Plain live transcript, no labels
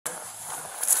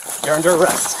You're under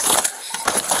arrest.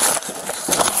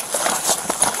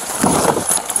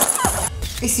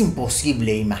 Es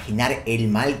imposible imaginar el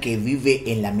mal que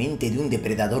vive en la mente de un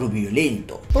depredador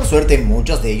violento. Por suerte,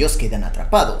 muchos de ellos quedan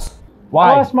atrapados.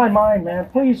 Why? I lost my mind, man.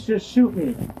 Please just shoot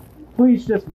me. Please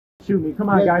just shoot me.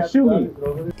 Come on, guys, shoot me.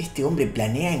 Este hombre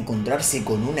planea encontrarse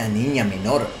con una niña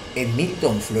menor en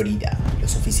Milton, Florida.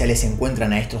 Los oficiales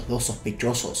encuentran a estos dos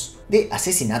sospechosos de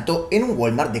asesinato en un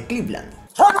Walmart de Cleveland.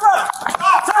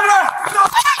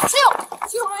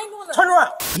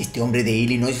 Y este hombre de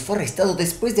Illinois fue arrestado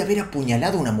después de haber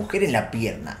apuñalado a una mujer en la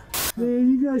pierna.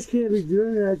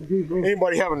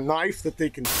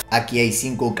 Aquí hay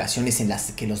 5 ocasiones en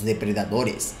las que los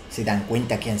depredadores se dan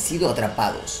cuenta que han sido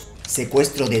atrapados.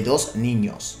 Secuestro de 2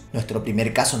 niños. Nuestro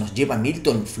primer caso nos lleva a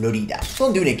Milton, Florida,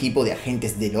 donde un equipo de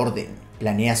agentes del orden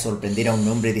planea sorprender a un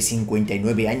hombre de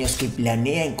 59 años que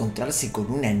planea encontrarse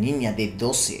con una niña de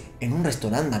 12 en un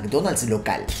restaurante McDonald's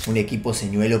local. Un equipo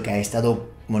señuelo que ha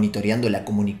estado monitoreando la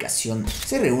comunicación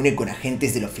se reúne con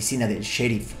agentes de la oficina del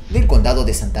sheriff del condado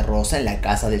de Santa Rosa en la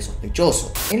casa del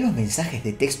sospechoso. En los mensajes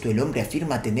de texto el hombre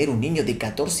afirma tener un niño de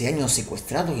 14 años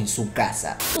secuestrado en su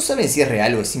casa. No saben si es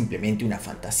real o es simplemente una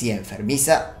fantasía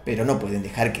enfermiza, pero no pueden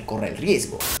dejar que corra el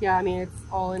riesgo. Yeah, I mean, it's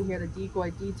all in here, the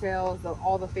decoy details,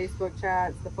 all the Facebook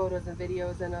chats, the photos and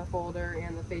videos in a folder,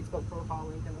 and the Facebook profile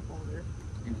link in a folder.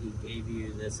 And he gave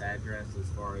you this address as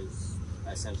far as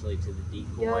essentially to the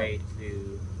decoy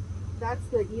to... That's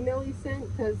the email he sent,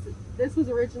 because this was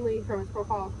originally from his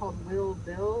profile called Will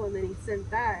Bill, and then he sent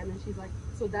that, and then she's like,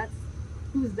 so that's,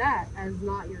 who's that as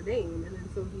not your name? And then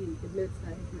so he admits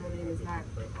that his real name is that.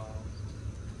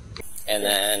 And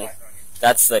then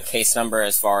that's the case number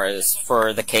as far as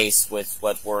for the case with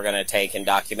what we're going to take and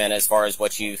document as far as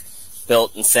what you've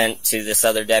built and sent to this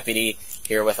other deputy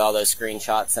here with all those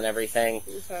screenshots and everything.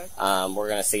 Okay. We're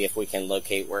going to see if we can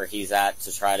locate where he's at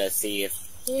to try to see if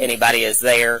anybody is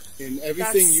there. And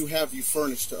everything you have, you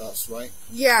furnished to us, right?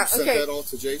 Yeah, you sent that all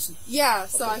to Jason? Yeah,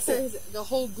 so okay, I sent the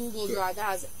whole Google Drive that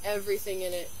has everything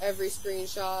in it, every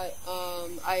screenshot.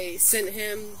 I sent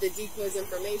him the decoy's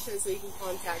information so he can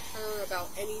contact her about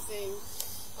anything.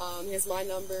 Here's my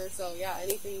number, so yeah,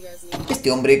 anything you guys need.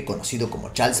 Este hombre, conocido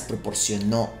como Charles,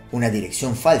 proporcionó una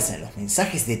dirección falsa en los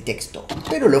mensajes de texto,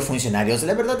 pero los funcionarios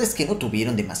la verdad es que no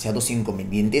tuvieron demasiados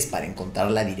inconvenientes para encontrar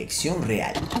la dirección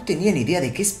real. No tenían idea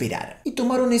de qué esperar y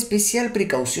tomaron especial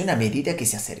precaución a medida que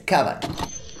se acercaban.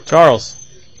 Charles,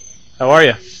 how are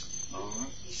you?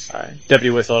 Alright, Deputy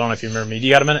Whistle, I don't know if you remember me. Do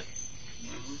you got a minute?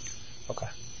 Okay.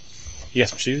 You got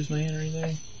some shoes, man, or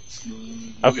anything?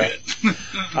 Okay.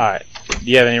 Alright. Do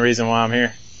you have any reason why I'm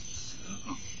here?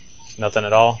 Nothing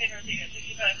at all?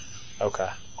 Okay.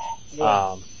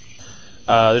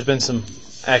 There's been some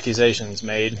accusations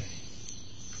made.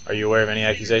 Are you aware of any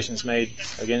accusations made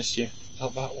against you?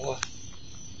 About what?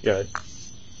 Go ahead.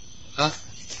 Huh?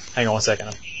 Hang on one second.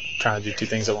 I'm trying to do 2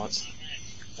 things at once.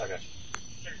 Okay.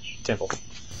 Temple.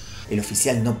 El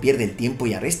oficial no pierde el tiempo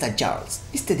y arresta a Charles.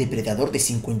 Este depredador de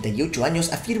 58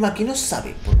 años afirma que no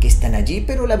sabe por qué están allí,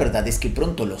 pero la verdad es que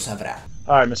pronto lo sabrá.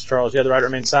 Alright, Mr. Charles, you have the right to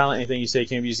remain silent. Anything you say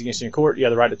can be used against you in court. You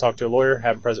have the right to talk to a lawyer,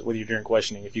 have him present with you during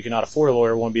questioning. If you cannot afford a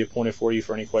lawyer, one will be appointed for you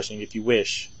for any questioning if you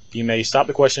wish. You may stop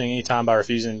the questioning any time by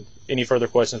refusing any further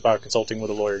questions by consulting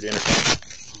with a lawyer. Do you understand?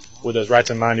 With those rights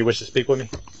in mind, you wish to speak with me?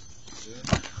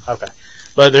 Okay.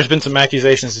 But there's been some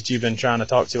accusations that you've been trying to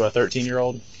talk to a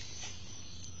 13-year-old.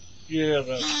 Yeah,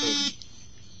 that's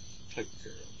take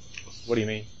care of. What do you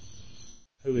mean?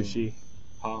 Who is she?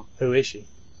 Huh? Who is she?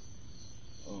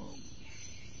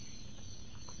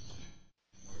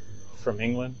 From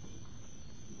England?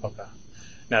 Okay.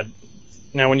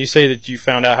 Now, when you say that you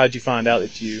found out, how did you find out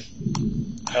she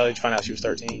was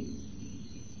 13?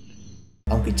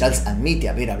 Aunque Charles admite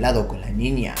haber hablado con la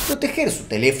niña, proteger su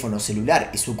teléfono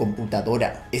celular y su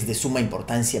computadora es de suma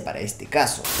importancia para este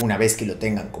caso. Una vez que lo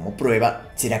tengan como prueba,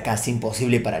 será casi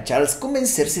imposible para Charles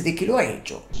convencerse de que lo ha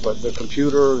hecho. But the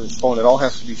computer, the phone, it all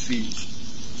has to be seized.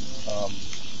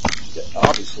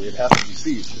 Obviously, it has to be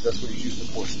seized because that's what he's using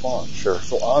to correspond. Sure.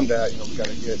 So on that, we got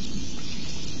to get,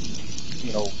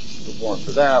 the warrant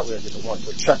for that. We got to get the warrant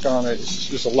for a check on it.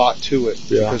 There's a lot to it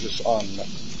because it's on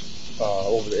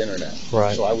over the internet.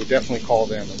 Right. So I would definitely call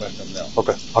them and let them know.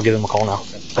 Okay, I'll give them a call now.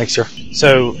 Okay. Thanks, sir.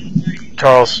 So,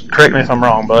 Charles, correct me if I'm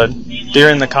wrong, bud.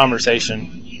 During the conversation,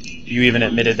 you even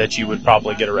admitted that you would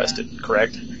probably get arrested,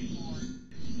 correct?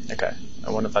 Okay.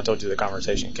 I wonder if I told you the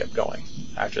conversation kept going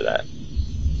after that.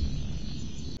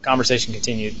 Conversation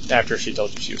continued after she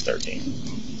told you she was 13.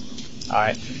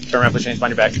 Alright, turn around, put your hands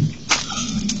behind your back.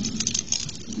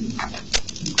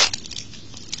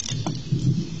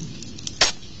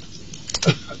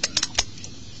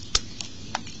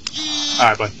 All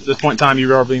right, but at this point in time,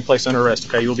 you are being placed under arrest.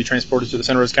 Okay, you will be transported to the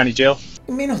Santa Rosa County Jail.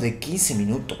 En menos de 15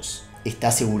 minutos, está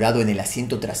asegurado en el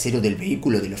asiento trasero del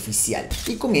vehículo del oficial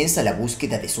y comienza la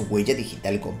búsqueda de su huella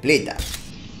digital completa.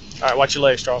 All right, watch your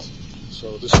legs, Charles.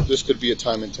 So this could be a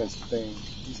time-intensive thing.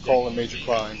 You call in major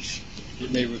crimes. It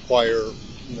may require,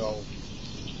 you know,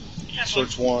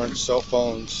 search warrants, cell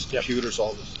phones, computers,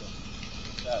 all this stuff.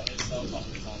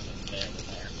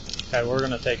 Okay, we're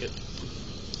gonna take it.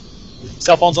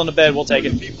 Cell phones on the bed, we'll take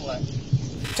it.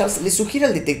 Charles le sugiere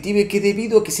al detective que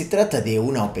debido a que se trata de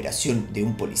una operación de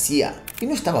un policía, que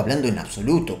no estaba hablando en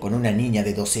absoluto con una niña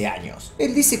de 12 años.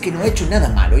 Él dice que no ha hecho nada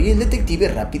malo y el detective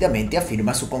rápidamente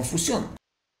afirma su confusión.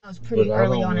 It was pretty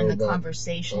early on in the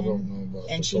conversation,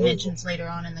 and she mentions later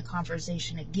on in the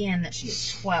conversation again that she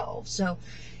is 12. So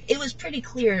it was pretty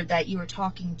clear that you were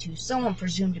talking to someone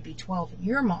presumed to be 12 in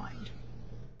your mind,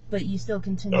 but you still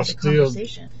continued the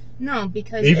conversation. No,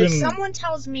 because if someone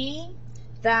tells me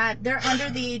that they're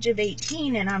under the age of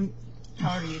 18 and I'm,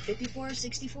 how old are you, 54,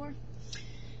 64?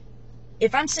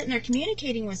 If I'm sitting there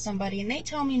communicating with somebody and they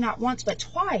tell me not once but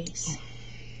twice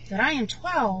that I am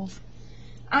 12,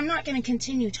 I'm not going to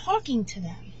continue talking to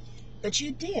them. But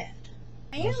you did.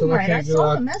 I am right. I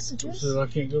saw the messages. I said I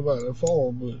can't go back that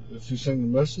far, but if you send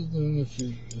a message, then if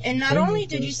you and not only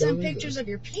did you send pictures of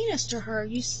your penis to her,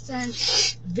 you sent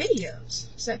videos,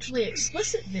 sexually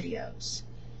explicit videos.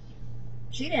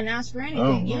 She didn't ask for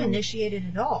anything. You initiated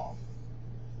it all.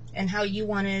 And how you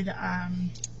wanted,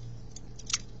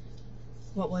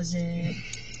 what was it?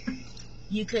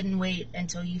 You couldn't wait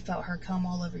until you felt her come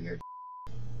all over your.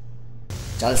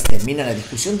 Charles termina la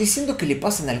discusión diciendo que le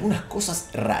pasan algunas cosas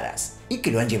raras y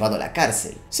que lo han llevado a la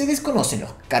cárcel. Se desconocen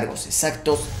los cargos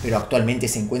exactos, pero actualmente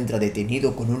se encuentra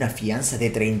detenido con una fianza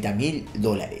de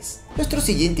 $30,000. Nuestro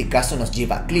siguiente caso nos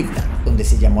lleva a Cleveland, donde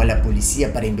se llamó a la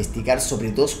policía para investigar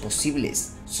sobre dos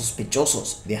posibles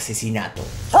sospechosos de asesinato.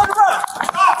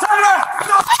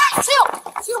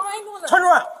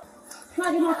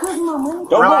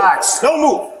 Relax. Don't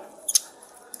move.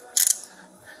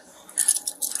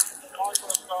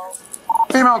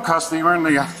 Female custody, we're in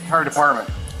the fire department.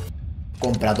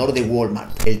 Comprador de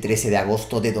Walmart. El 13 de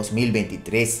agosto de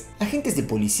 2023, agentes de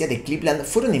policía de Cleveland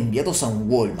fueron enviados a un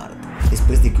Walmart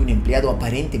después de que un empleado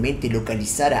aparentemente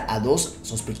localizara a dos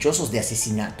sospechosos de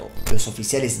asesinato. Los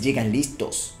oficiales llegan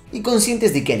listos y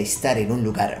conscientes de que al estar en un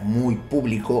lugar muy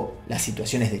público, la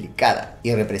situación es delicada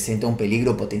y representa un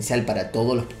peligro potencial para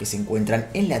todos los que se encuentran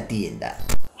en la tienda.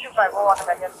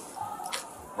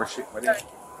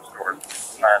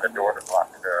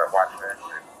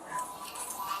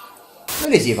 No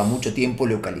les lleva mucho tiempo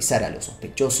localizar a los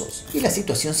sospechosos y la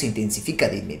situación se intensifica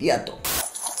de inmediato.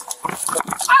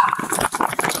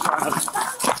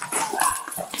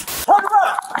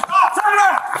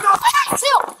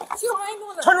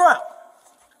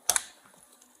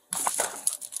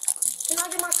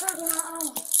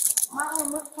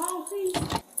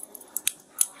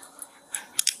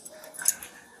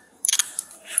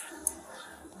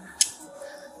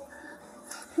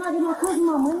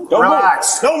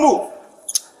 Relax. Don't move.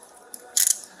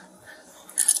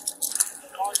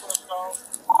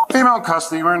 Female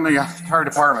custody, we're in the fire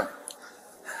department.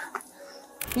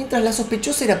 Mientras la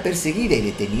sospechosa era perseguida y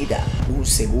detenida, un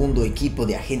segundo equipo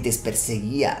de agentes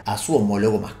perseguía a su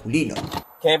homólogo masculino.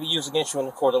 Can't be used against you in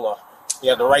the court of law. You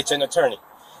have the right to an attorney.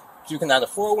 You can either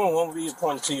forward one will be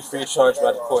appointed to you free of charge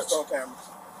by the courts. You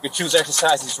can choose to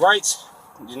exercise these rights,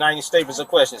 denying statements or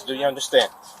questions. Do you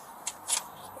understand?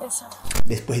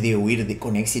 Después de huir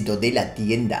con éxito de la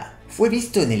tienda, fue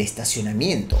visto en el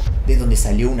estacionamiento, de donde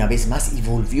salió una vez más y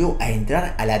volvió a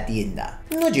entrar a la tienda.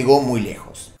 No llegó muy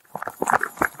lejos.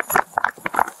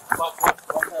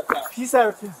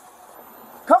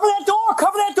 Cover that door!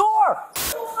 Cover that door!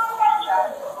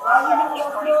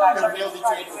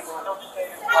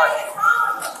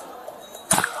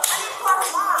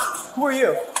 Who are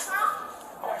you?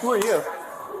 Who are you?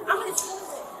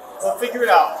 We'll figure it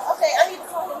out. Okay, I need to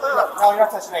call him. No, you're not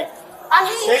touching me. I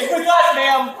need Stay with us,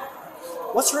 ma'am.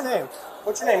 What's her name?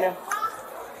 What's your name, ma'am?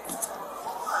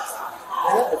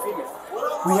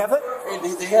 We have it?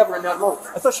 They have her in that room.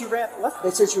 I thought she ran. What?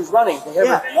 They said she was running. They have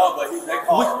her. No, but they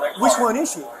call her. Which one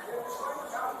is she?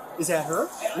 Is that her?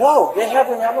 Whoa, they have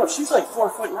her in that room. She's like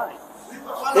 4'9".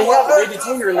 They have her. They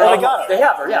detained her in that room. They got her. They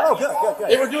have her, yeah. Oh, good.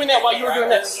 They were doing that while you were doing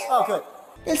this. Oh, good.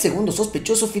 El segundo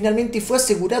sospechoso finalmente fue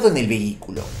asegurado en el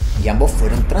vehículo y ambos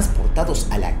fueron transportados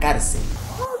a la cárcel.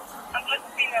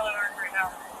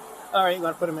 All right, you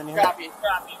want to put him in here? Copy.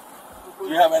 Do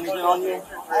you have anything on you?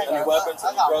 Any weapons?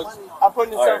 Any drugs? I'm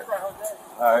putting this All up.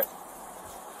 All right.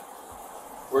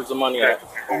 Where's the money at?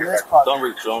 In this pocket. Don't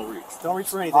reach. Don't reach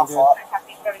for anything, dude.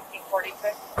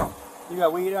 You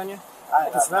got weed on you? I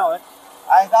can smell it.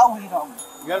 I got weed on me.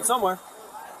 You got it somewhere.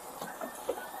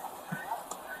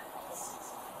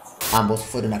 Ambos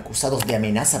fueron acusados de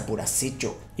amenaza por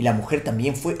acecho y la mujer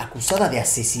también fue acusada de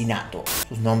asesinato.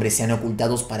 Sus nombres se han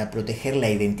ocultado para proteger la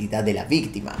identidad de la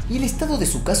víctima y el estado de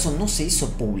su caso no se hizo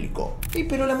público.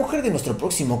 Pero la mujer de nuestro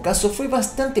próximo caso fue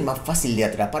bastante más fácil de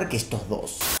atrapar que estos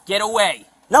dos. Get away.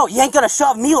 No, you ain't gonna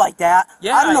shove me like that.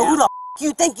 Yeah, I don't know I am. who the f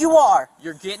you think you are.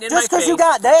 You're getting in Just my because you face.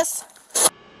 got this.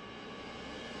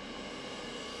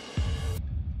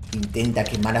 Intenta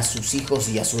quemar a sus hijos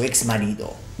y a su ex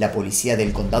marido. La policía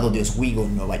del condado de Oswego,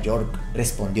 en Nueva York,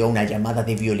 respondió a una llamada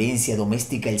de violencia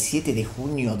doméstica el 7 de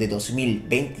junio de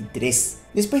 2023,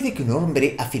 después de que un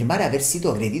hombre afirmara haber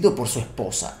sido agredido por su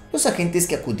esposa. Los agentes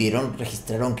que acudieron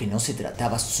registraron que no se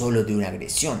trataba solo de una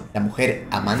agresión. La mujer,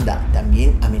 Amanda,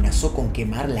 también amenazó con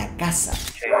quemar la casa.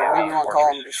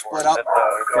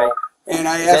 And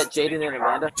I Is asked that Jaden and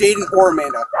Amanda? Jaden or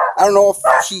Amanda. I don't know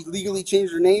if she legally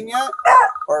changed her name yet,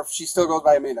 or if she still goes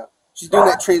by Amanda. She's doing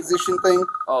that transition thing.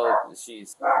 Oh,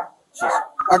 she's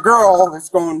A girl that's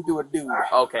going to do a dude.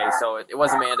 okay. So it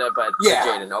was Amanda, but Yeah.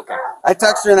 Jaden. Okay. I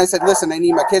texted her and I said, listen, I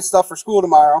need my kids' stuff for school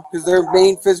tomorrow because their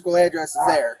main physical address is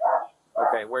there.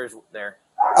 Okay. Where's there?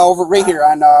 Over right here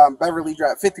on Beverly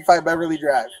Drive, 55 Beverly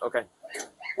Drive. Okay.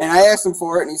 And I asked him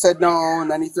for it, and he said no, and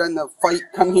then he threatened to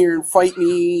come here and fight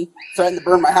me, threatened to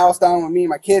burn my house down with me and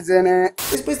my kids in it.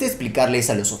 Después de explicarles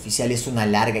a los oficiales una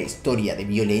larga historia de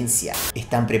violencia,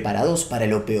 están preparados para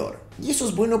lo peor. Y eso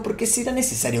es bueno porque será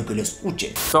necesario que lo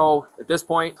escuchen. So, at this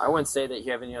point, I wouldn't say that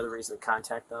you have any other reason to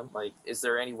contact them. Like, is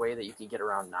there any way that you can get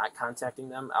around not contacting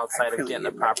them outside of getting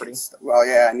the property? Well,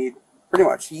 yeah, I need, pretty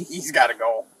much, he's got to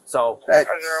go. So,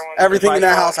 Everything in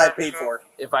that house I paid for.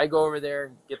 if I go over there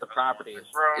and get the property,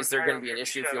 is there going to be an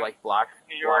issue if you, like, block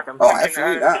them? Oh,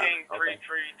 absolutely not. Okay.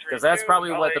 Because that's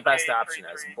probably what the best option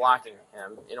is, blocking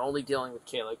him and only dealing with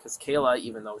Kayla. Because Kayla,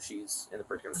 even though she's in the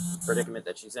predicament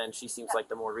that she's in, she seems like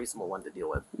the more reasonable one to deal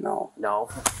with. No. No?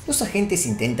 Los agentes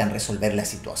intentan resolver la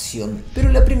situación,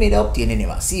 pero la primera obtienen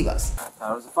evasivas.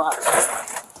 That was a fox.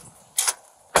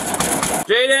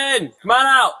 Jaden, come on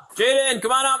out. Jaden,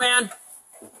 come on out, man.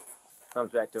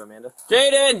 Comes back to Amanda.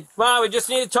 Jaden, come on, we just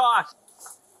need to talk.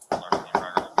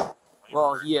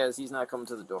 Well, he is. He's not coming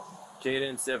to the door.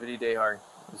 Jaden, Deputy Dayhart,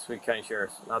 the Sweet County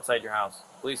Sheriff's, outside your house.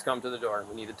 Please come to the door.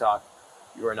 We need to talk.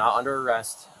 You are not under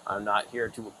arrest. I'm not here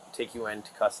to take you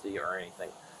into custody or anything.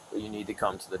 But you need to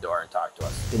come to the door and talk to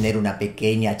us. Tener una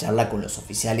pequeña charla con los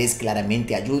oficiales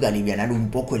claramente ayuda a alivianar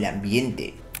un poco el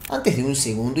ambiente, antes de un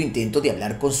segundo intento de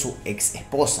hablar con su ex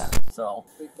esposa. So,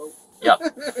 yep.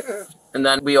 And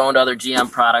then we owned other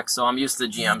GM products, so I'm used to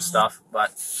GM stuff.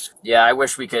 But yeah, I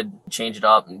wish we could change it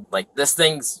up. Like, this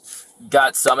thing's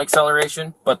got some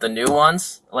acceleration, but the new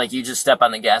ones, like, you just step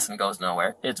on the gas and it goes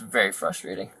nowhere. It's very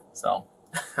frustrating. So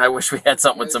I wish we had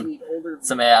something with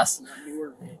some ass.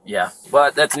 Yeah,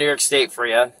 but that's New York State for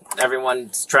you.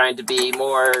 Everyone's trying to be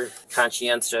more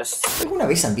conscientious. ¿Alguna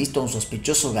vez han visto a un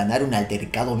sospechoso ganar un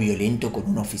altercado violento con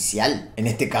un oficial? En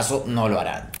este caso, no lo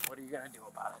harán. What are you gonna do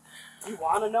about it? You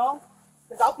want to know?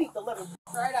 Because I'll beat the living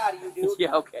right out of you, dude.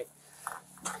 Yeah, okay.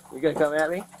 You gonna come at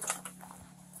me?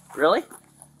 Really?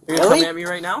 You're gonna Really? come at me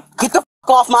right now? Get the f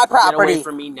off my Get property. away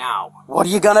from me now. What are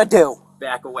you gonna do?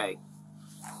 Back away.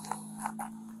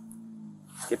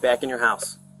 Get back in your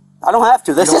house. I don't have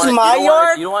to. This is my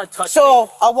yard. You don't want to touch me. So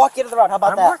I'll walk you to the road. How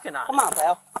about I'm that? working on it. Come on,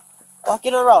 pal. Walk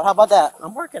you to the road. How about that?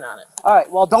 I'm working on it. All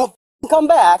right. Well, don't come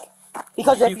back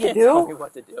because if You you can't tell me do,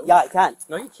 what to do. yeah, I can.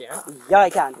 No, you can't. Yeah, I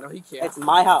can. No, you can't. It's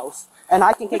my house, and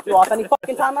I can kick you off any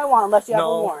fucking time I want unless you have a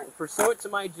No, warrant. pursuant to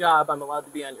my job, I'm allowed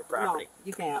to be on your property. No,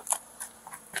 you can't.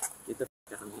 Get the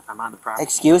fuck from me. I'm on the property.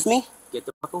 Excuse me? Get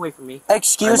the fuck away from me.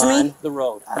 Excuse I'm me? on the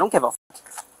road. I don't give a f.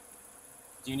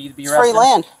 Do you need to be It's arrested? free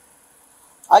land.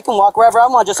 I can walk wherever I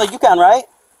want, just like you can, right?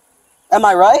 Am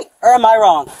I right or am I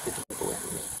wrong?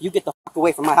 You get the fuck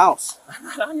away from my house. I'm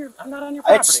not on your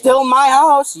property. It's still my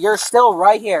house. You're still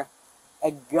right here.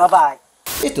 And goodbye.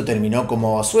 Esto terminó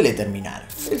como suele terminar.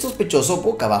 El sospechoso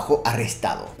boca abajo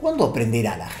arrestado. ¿Cuándo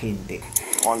aprenderá la gente?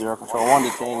 1-0 control. 1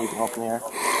 detain. You can open the air.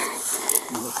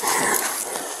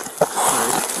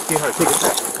 Take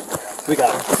it. We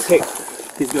got it. Hey,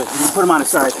 he's good. You can put him on his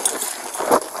side.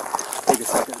 Take a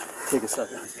second. Take a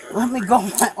second. Let me go.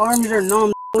 My arms are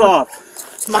numb. Off.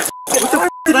 My What the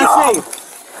did I say?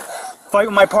 Fight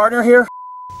with my partner here?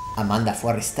 Amanda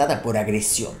fue arrestada por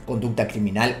agresión, conducta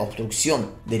criminal,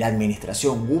 obstrucción de la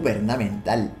administración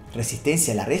gubernamental,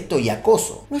 resistencia al arresto y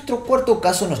acoso. Nuestro cuarto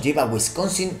caso nos lleva a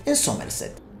Wisconsin, en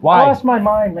Somerset. I lost my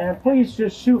mind, man. Please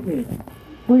just shoot me.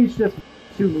 Please just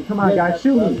shoot me. Come on, guys,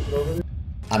 shoot me.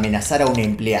 amenazar a un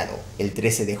empleado. El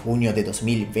 13 de junio de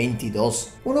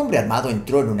 2022, un hombre armado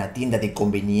entró en una tienda de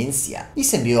conveniencia y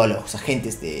se envió a los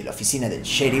agentes de la oficina del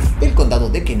sheriff del condado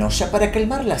de Kenosha para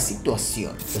calmar la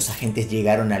situación. Los agentes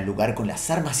llegaron al lugar con las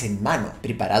armas en mano,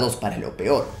 preparados para lo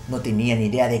peor. No tenían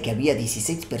idea de que había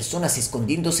 16 personas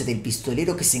escondiéndose del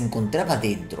pistolero que se encontraba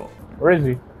dentro. Where is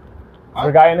he? Is there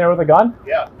a guy in there with a gun?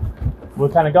 Yeah.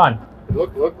 What kind of gun?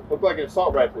 Look like an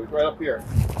assault rifle. He's right up here.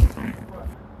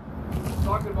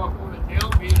 Talking about going to jail,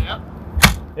 being up.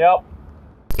 Yep.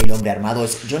 El hombre armado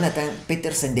es Jonathan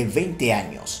Peterson, de 20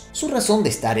 años. Su razón de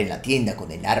estar en la tienda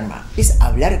con el arma es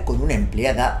hablar con una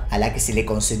empleada a la que se le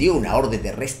concedió una orden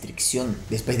de restricción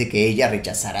después de que ella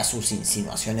rechazara sus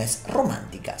insinuaciones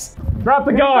románticas. Drop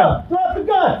the gun! Drop the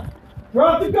gun!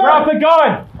 Drop the gun! Drop the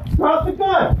gun! Drop the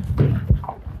gun!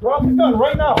 Drop the gun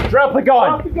right now! Drop the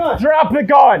gun! Drop the gun! Drop the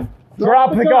gun!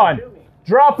 Drop the gun!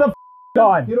 Drop the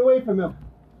gun! Get away from him!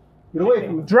 Get away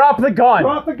from him! Drop the gun!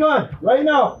 Drop the gun right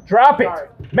now! Drop it!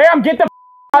 Ma'am, get the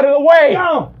out of the way!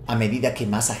 A medida que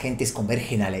más agentes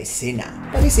convergen a la escena,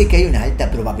 parece que hay una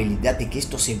alta probabilidad de que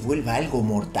esto se vuelva algo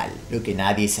mortal. Lo que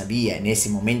nadie sabía en ese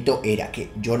momento era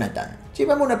que Jonathan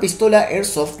llevaba una pistola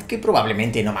airsoft que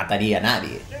probablemente no mataría a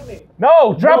nadie.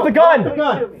 No, drop the gun! Drop the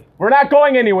gun! We're not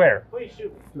going anywhere. Please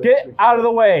shoot me. Get out of the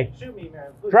way. Shoot me,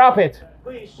 man. Please. Drop it.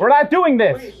 Please shoot We're not doing me.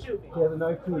 this. Please shoot me. He has a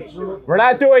knife too. We're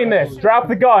not doing this. Drop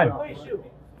the gun. Please shoot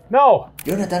me. No.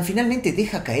 Jonathan finalmente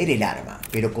deja caer el arma,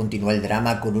 pero continúa el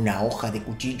drama con una hoja de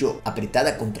cuchillo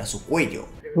apretada contra su cuello.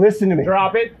 Listen to me.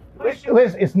 Drop it.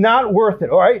 Listen, it's not worth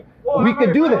it, all right? We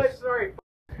could do this.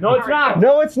 No, it's not.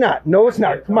 No, it's not. No, it's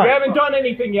not. Come on. We haven't done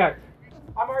anything yet.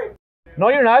 I'm already. No,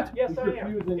 you're not. Yes, I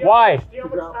am. Why? Do you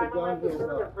know how much time I have to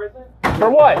serve in prison? For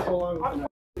what?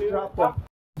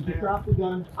 Drop the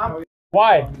gun.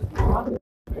 Why?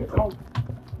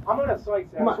 I'm gonna slice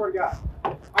it. I swear to God.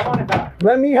 I want it back.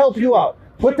 Let me help you out.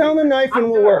 Put down the knife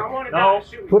and we'll work. No.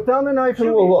 Put down the knife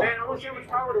and we'll work. Man, I want to see how much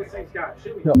power this thing's got.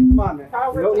 Shoot me. No, come on, man.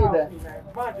 You don't need that.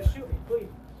 Come on, just shoot me, please.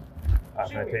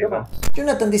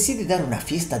 Jonathan decide dar una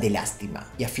fiesta de lástima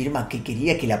y afirma que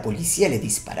quería que la policía le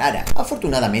disparara.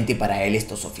 Afortunadamente para él,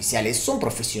 estos oficiales son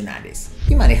profesionales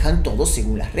y manejan todo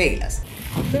según las reglas.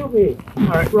 Shoot me.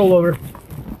 All right, roll over.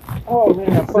 Oh,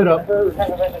 man. Sit up.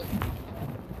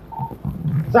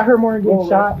 Is that her more than getting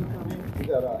shot?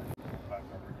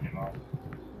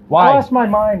 Why? I lost my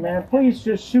mind, man. Please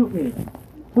just shoot me.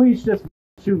 Please just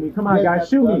shoot me. Come on, guys,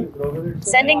 shoot me.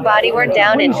 Sending body worn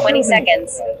down in 20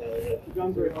 seconds.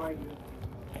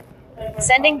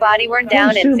 Sending body worn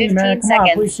down in 15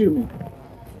 seconds. Please shoot me.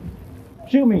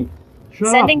 Shoot me.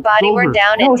 Sending body worn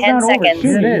down in 10 seconds.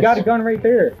 You got a gun right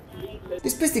there.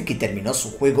 Después de que terminó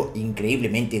su juego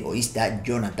increíblemente egoísta,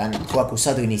 Jonathan fue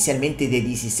acusado inicialmente de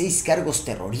 16 cargos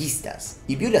terroristas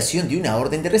y violación de una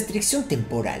orden de restricción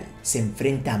temporal. Se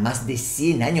enfrenta a más de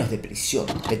 100 años de prisión.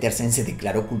 Peterson se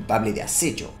declaró culpable de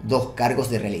acecho, 2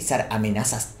 cargos de realizar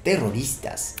amenazas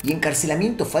terroristas y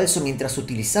encarcelamiento falso mientras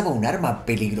utilizaba un arma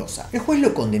peligrosa. El juez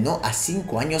lo condenó a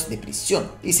 5 años de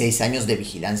prisión y 6 años de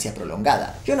vigilancia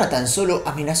prolongada. Jonathan solo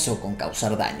amenazó con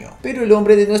causar daño, pero el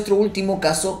hombre de nuestro último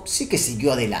caso sí que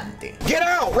siguió adelante. Get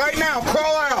out right now,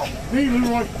 crawl out.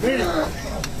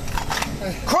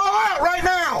 Crawl out right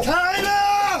now. Time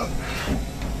out.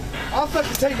 I'll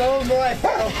fucking take my own life.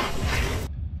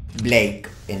 Blake,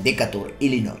 en Decatur,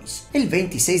 Illinois. El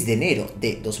 26 de enero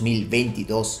de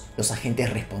 2022, los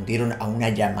agentes respondieron a una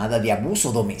llamada de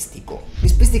abuso doméstico,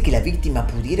 después de que la víctima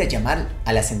pudiera llamar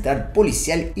a la central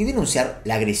policial y denunciar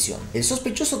la agresión. El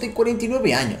sospechoso de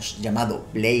 49 años, llamado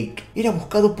Blake, era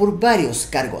buscado por varios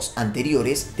cargos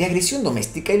anteriores de agresión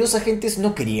doméstica y los agentes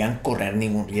no querían correr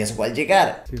ningún riesgo al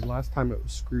llegar. See, last time it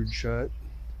was screwed shut,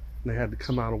 and they had to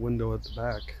come out a window at the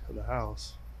back of the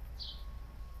house.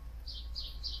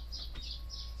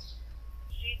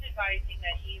 Advising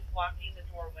that he's blocking the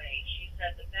doorway. She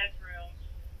said the bedroom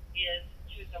is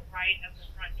to the right of the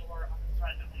front door on the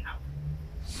front of the house.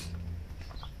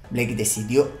 Blake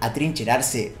decidió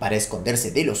atrincherarse para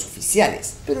esconderse de los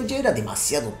oficiales, pero ya era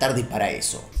demasiado tarde para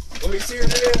eso. Let me see who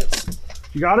it is.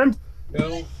 You got him?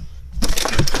 No.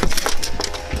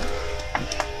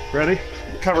 Ready?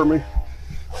 Cover me.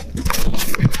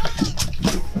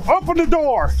 Open the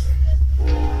door!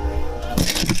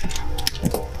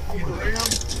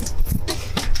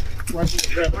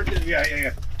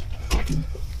 Yeah.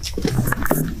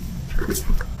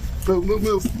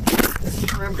 Move.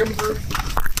 Ram coming through.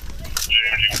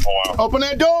 Open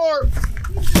that door!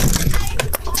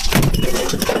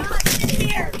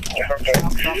 here.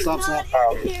 Stop.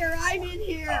 I'm in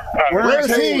here. Where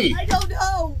is he? I don't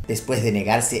know. Después de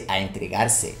negarse a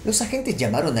entregarse, los agentes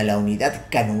llamaron a la unidad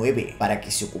K9 para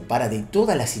que se ocupara de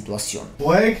toda la situación.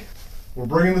 Blake, we're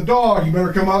bringing the dog. You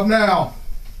better come up now.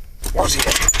 Where's he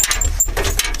at?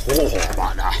 Where's he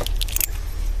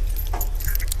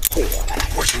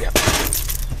at?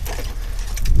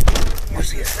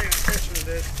 Where's he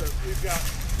at?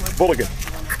 Bulligan.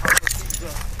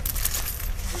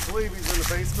 We believe he's in the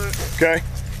basement. Okay.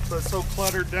 So it's so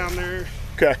cluttered down there.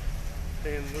 Okay.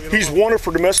 And He's wanted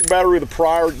for domestic battery with the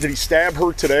prior. Did he stab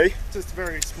her today? Just a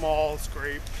very small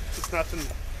scrape. It's nothing.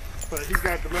 But he's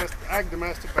got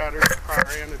domestic battery prior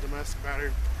and a domestic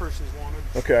battery person's wanted.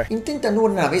 Okay. Intentan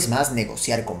una vez más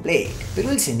negociar con Blake, pero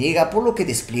él se niega, por lo que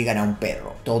despliegan a un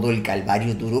perro. Todo el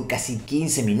calvario duró casi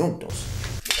 15 minutos.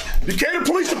 Decatur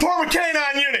Police Department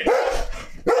K-9 unit.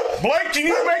 Blake, you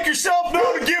need to make yourself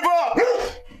known to give up.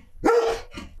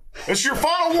 That's your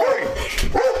final warning.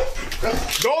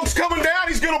 Dog's coming down,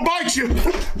 he's gonna bite you.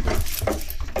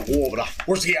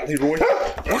 Where's he at, Leroy?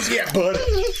 Where's he at, bud?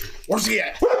 Where's he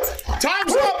at?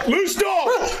 Time's up! Loose dog!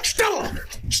 Stella!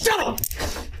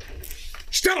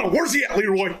 Where's he at,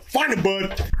 Leroy? Find him,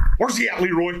 bud. Where's he at,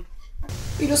 Leroy?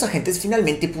 Y los agentes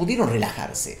finalmente pudieron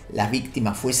relajarse. La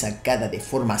víctima fue sacada de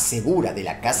forma segura de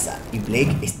la casa y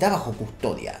Blake está bajo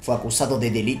custodia. Fue acusado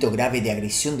de delito grave de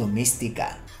agresión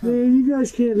doméstica. Man, you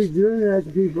guys can't be doing that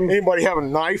to people. Anybody have a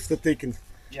knife that they can...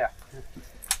 Yeah.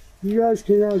 You guys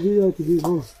cannot do that to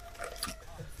people.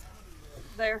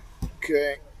 There.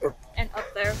 Okay. And up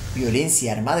there.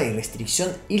 Violencia armada y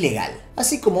restricción ilegal,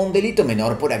 así como un delito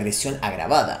menor por agresión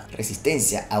agravada,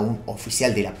 resistencia a un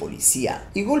oficial de la policía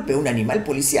y golpe a un animal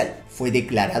policial. Fue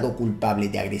declarado culpable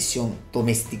de agresión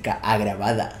doméstica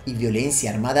agravada y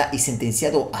violencia armada y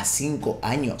sentenciado a 5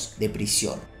 años de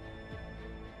prisión.